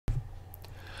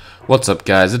What's up,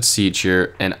 guys? It's Siege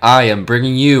here, and I am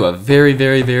bringing you a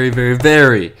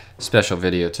very special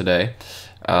video today.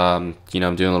 I'm doing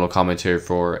a little commentary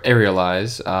for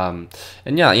Aerialize,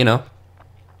 and yeah,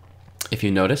 if you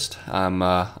noticed, I'm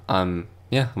a part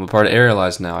of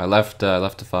Aerialize now. I left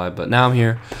Defy, but now I'm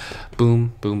here.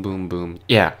 Boom, boom, boom, boom.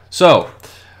 Yeah. So,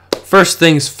 first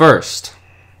things first.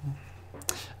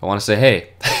 I want to say hey,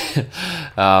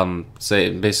 say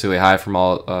basically hi from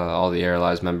all the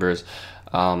Aerialize members.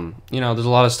 There's a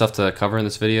lot of stuff to cover in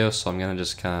this video, so I'm gonna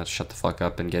just kind of shut the fuck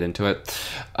up and get into it.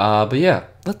 But yeah,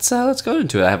 let's go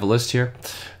into it. I have a list here.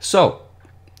 So,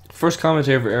 first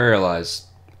commentary for Aerialize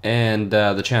and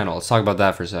the channel. Let's talk about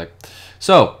that for a sec.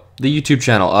 So, the YouTube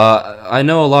channel. I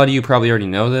know a lot of you probably already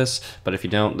know this, but if you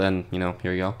don't, then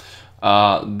here you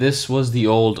go. This was the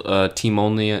old Team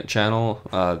Only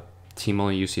channel. Team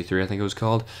Only UC3, I think it was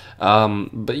called.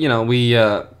 But we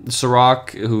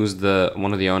Sirach, who's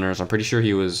one of the owners, I'm pretty sure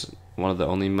he was one of the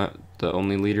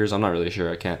only leaders. I'm not really sure.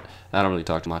 I don't really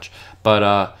talk too much, but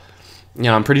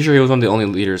I'm pretty sure he was one of the only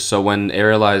leaders. So when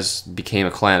Aerialize became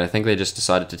a clan, I think they just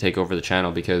decided to take over the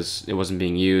channel because it wasn't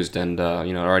being used, and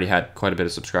it already had quite a bit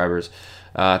of subscribers.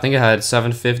 I think it had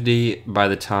 750 by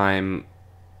the time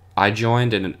I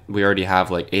joined, and we already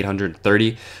have like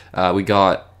 830.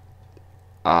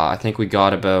 I think we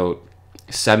got about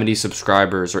 70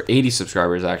 subscribers, or 80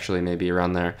 subscribers actually, maybe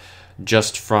around there,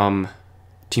 just from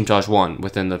Team Taj 1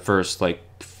 within the first like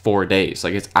 4 days.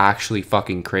 Like, it's actually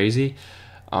fucking crazy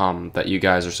that you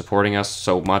guys are supporting us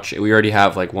so much. We already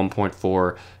have like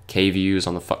 1.4K views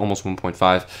on the almost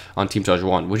 1.5 on Team Taj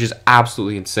 1, which is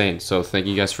absolutely insane. So thank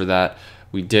you guys for that.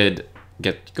 We did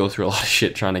go through a lot of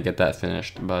shit trying to get that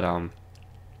finished, but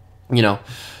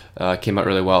came out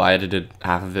really well. I edited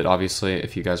half of it, obviously,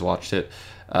 if you guys watched it.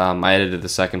 I edited the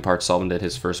second part. Sullivan did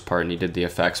his first part, and he did the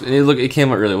effects. It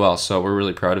came out really well, so we're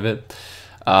really proud of it.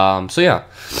 So yeah,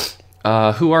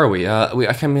 who are we?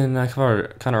 I kind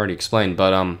of already explained,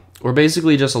 but we're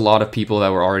basically just a lot of people that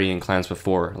were already in clans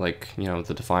before, like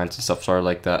the Defiance and stuff started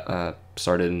like that.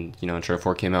 Started in Intro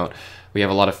 4 came out. We have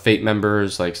a lot of Fate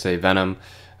members, like say Venom.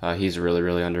 He's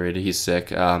really underrated. He's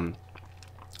sick.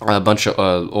 A bunch of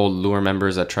old Lure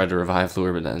members that tried to revive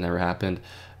Lure, but that never happened.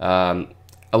 A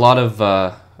lot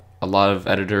of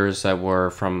editors that were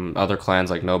from other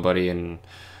clans like Nobody and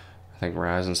I think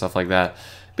Raz and stuff like that.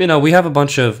 But we have a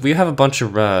bunch of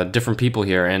different people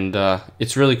here, and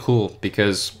it's really cool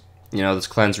because this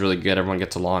clan's really good. Everyone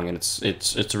gets along, and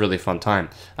it's a really fun time.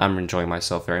 I'm enjoying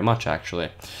myself very much,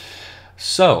 actually.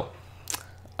 So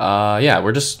yeah,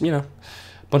 we're just a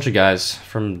bunch of guys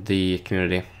from the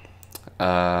community.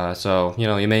 So,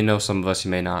 you may know some of us, you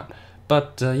may not.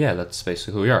 But, yeah, that's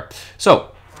basically who we are.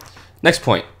 So, next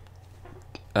point.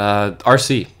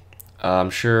 RC.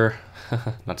 I'm sure,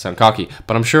 not to sound cocky,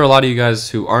 but I'm sure a lot of you guys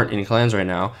who aren't in clans right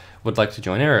now would like to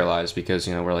join Aerialize because,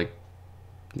 we're like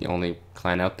the only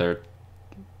clan out there.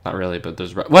 Not really, but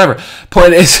there's... Whatever.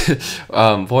 Point is,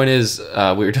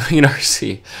 we're doing an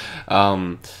RC.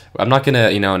 I'm not going to,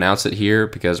 announce it here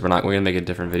because we're going to make a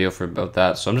different video about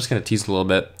that. So I'm just going to tease a little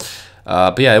bit.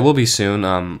 But yeah, it will be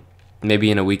soon,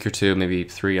 maybe in a week or two, maybe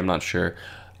 3, I'm not sure.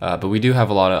 But we do have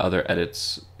a lot of other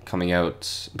edits coming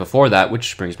out before that,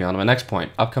 which brings me on to my next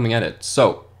point, upcoming edits.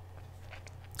 So,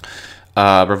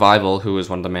 Revival, who is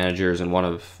one of the managers and one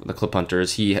of the clip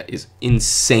hunters, he is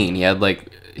insane. He had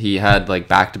like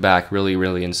back-to-back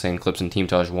really insane clips in Team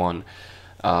Taj 1.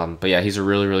 But yeah, he's a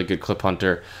really good clip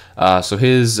hunter. So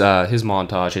his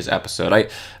montage, his episode, I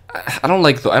don't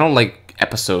like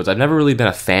episodes. I've never really been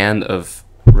a fan of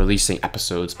releasing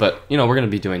episodes, but we're gonna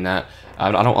be doing that.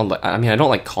 I don't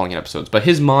like calling it episodes, but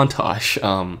his montage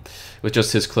with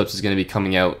just his clips is gonna be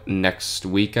coming out next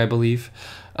week, I believe.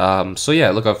 So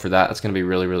yeah, look out for that. That's gonna be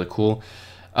really cool.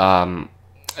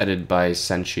 Edited by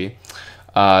Senshi.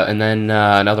 And then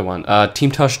another one, Team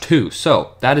Tush 2.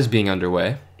 So that is being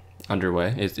underway.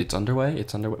 It's underway.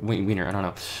 Wiener, I don't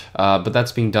know. But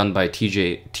that's being done by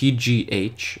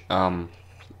TGH.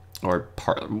 He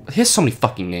has so many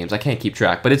fucking names, I can't keep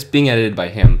track, but it's being edited by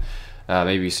him.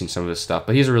 Maybe you've seen some of his stuff,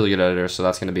 but he's a really good editor, so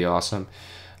that's going to be awesome.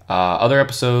 Other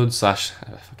episodes, I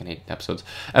fucking hate episodes,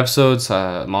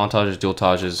 montages,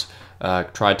 dual-tages,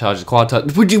 tri-tages,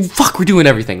 quad-tages, we're doing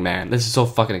everything, man. This is so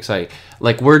fucking exciting.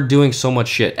 Like, we're doing so much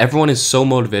shit. Everyone is so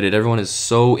motivated, everyone is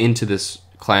so into this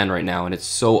clan right now, and it's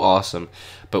so awesome.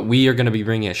 But we are going to be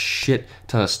bringing a shit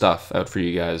ton of stuff out for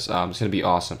you guys. It's going to be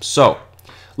awesome. So,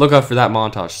 look out for that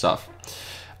montage stuff.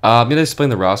 I'm going to explain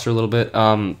the roster a little bit.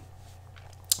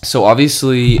 So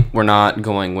obviously, we're not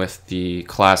going with the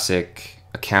classic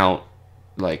account,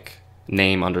 like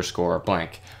name _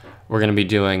 blank. We're going to be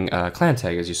doing clan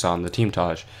tag, as you saw in the Team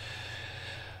Taj.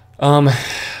 Um,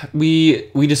 we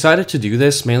decided to do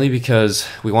this mainly because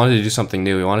we wanted to do something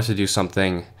new. We wanted to do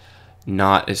something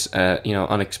not as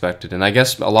unexpected. And I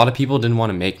guess a lot of people didn't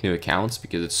want to make new accounts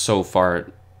because it's so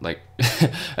far like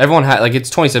everyone had like it's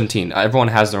 2017. Everyone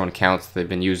has their own accounts they've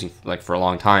been using like for a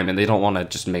long time, and they don't want to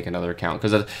just make another account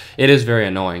because it is very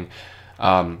annoying.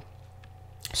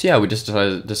 So yeah, we just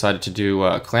decided to do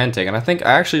a clan tag, and I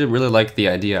actually really like the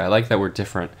idea. I like that we're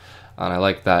different, and I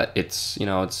like that it's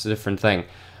it's a different thing.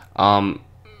 And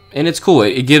it's cool.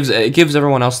 It gives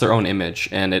everyone else their own image,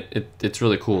 and it's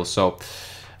really cool. So,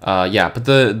 yeah. But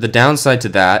the downside to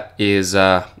that is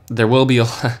there will be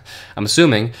I'm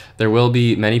assuming there will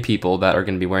be many people that are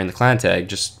going to be wearing the clan tag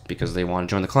just because they want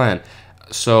to join the clan.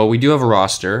 So we do have a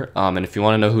roster, and if you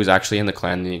want to know who's actually in the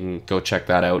clan, you can go check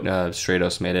that out.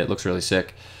 Stratos made it. It looks really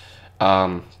sick.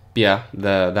 Yeah,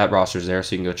 that roster's there,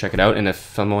 so you can go check it out. And if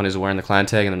someone is wearing the clan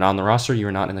tag and they're not on the roster, you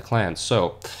are not in the clan.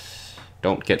 So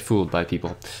don't get fooled by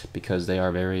people because they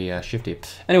are very shifty.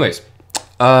 Anyways,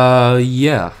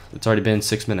 yeah, it's already been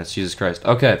 6 minutes. Jesus Christ.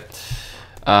 Okay.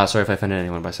 Sorry if I offended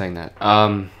anyone by saying that.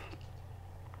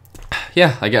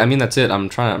 Yeah, I mean that's it.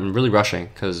 I'm really rushing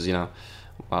because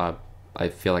I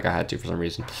feel like I had to for some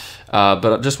reason.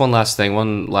 But just one last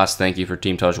thank you for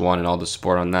Team Touch 1 and all the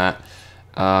support on that.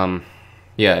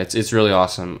 Yeah, it's really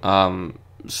awesome.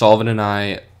 Solvin and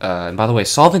I, and by the way,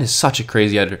 Solvin is such a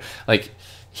crazy editor. Like,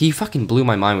 he fucking blew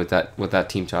my mind with that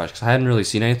Team Touch because I hadn't really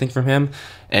seen anything from him.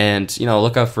 And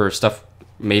look out for stuff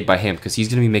made by him because he's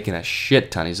gonna be making a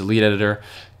shit ton. He's a lead editor,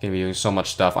 gonna be doing so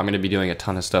much stuff. I'm gonna be doing a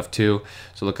ton of stuff too,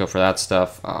 so look out for that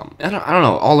stuff. I don't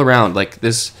know, all around, like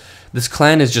this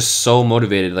clan is just so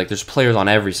motivated. Like, there's players on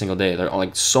every single day. There are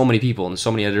like so many people and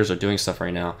so many editors are doing stuff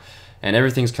right now, and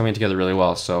everything's coming together really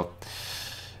well. So,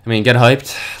 I mean, get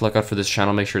hyped. Look out for this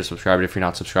channel. Make sure to subscribe if you're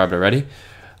not subscribed already.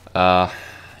 Yeah,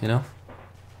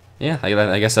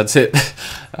 I guess that's it.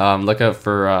 Look out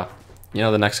for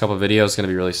the next couple of videos. It's gonna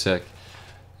be really sick.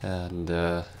 And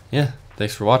yeah,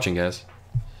 thanks for watching, guys.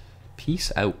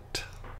 Peace out.